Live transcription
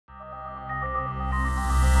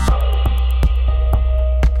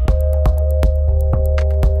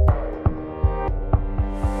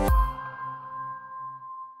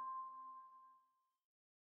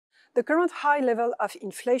The current high level of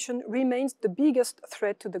inflation remains the biggest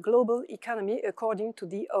threat to the global economy according to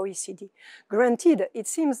the OECD. Granted, it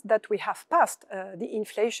seems that we have passed the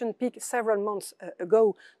inflation peak several months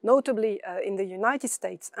ago, notably in the United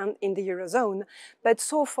States and in the Eurozone, but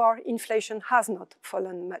so far inflation has not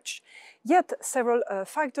fallen much. Yet several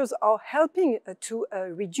factors are helping to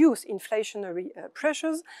reduce inflationary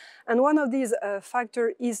pressures, and one of these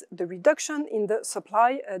factors is the reduction in the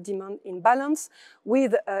supply-demand imbalance,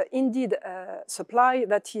 with indeed supply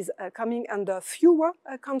that is coming under fewer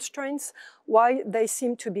constraints, while they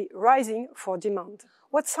seem to be rising for demand.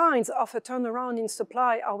 What signs of a turnaround in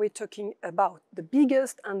supply are we talking about? The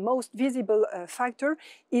biggest and most visible factor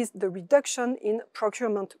is the reduction in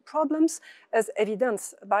procurement problems, as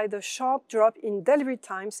evidenced by the sharp drop in delivery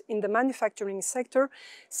times in the manufacturing sector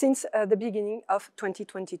since the beginning of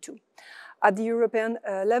 2022. At the European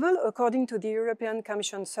level, according to the European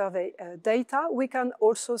Commission survey data, we can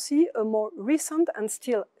also see a more recent and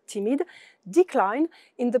still timid decline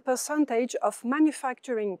in the percentage of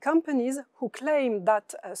manufacturing companies who claim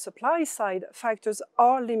that supply-side factors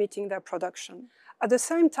are limiting their production. At the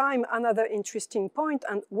same time, another interesting point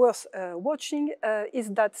and worth watching is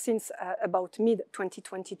that since about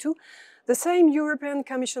mid-2022, the same European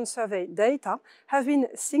Commission survey data have been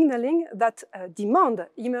signaling that demand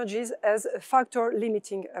emerges as a factor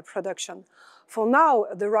limiting production. For now,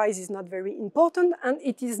 the rise is not very important and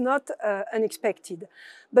it is not unexpected.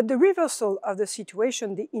 But the reversal of the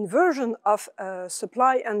situation, the inversion of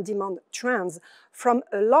supply and demand trends from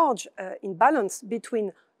a large imbalance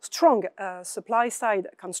between strong supply-side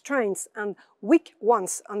constraints and weak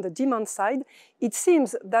ones on the demand side, it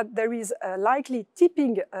seems that there is a likely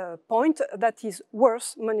tipping point that is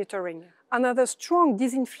worth monitoring. Another strong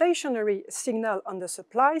disinflationary signal on the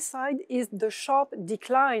supply side is the sharp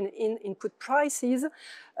decline in input prices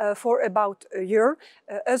for about a year,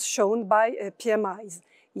 as shown by PMIs.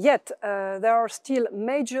 Yet, there are still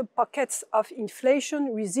major pockets of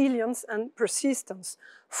inflation, resilience and persistence.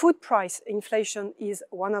 Food price inflation is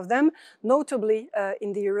one of them, notably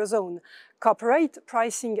in the Eurozone. Corporate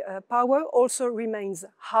pricing power also remains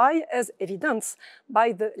high, as evidenced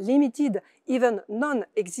by the limited, even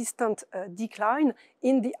non-existent decline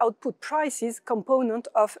in the output prices component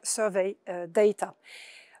of survey data.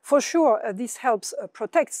 For sure, this helps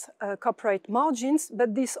protect corporate margins,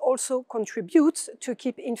 but this also contributes to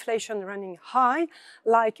keep inflation running high,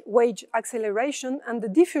 like wage acceleration and the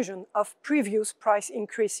diffusion of previous price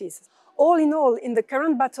increases. All in all, in the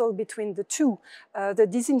current battle between the two, the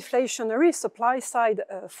disinflationary supply-side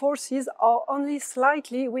forces are only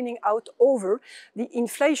slightly winning out over the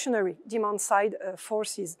inflationary demand-side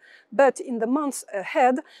forces. But in the months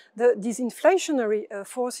ahead, the disinflationary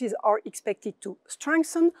forces are expected to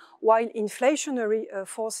strengthen, while inflationary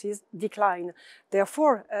forces decline.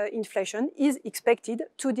 Therefore, inflation is expected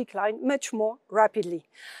to decline much more rapidly.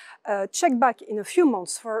 Check back in a few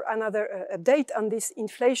months for another update on this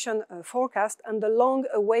inflation forecast and the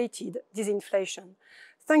long-awaited disinflation.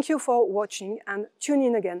 Thank you for watching and tune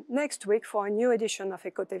in again next week for a new edition of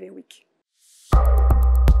EcoTV Week.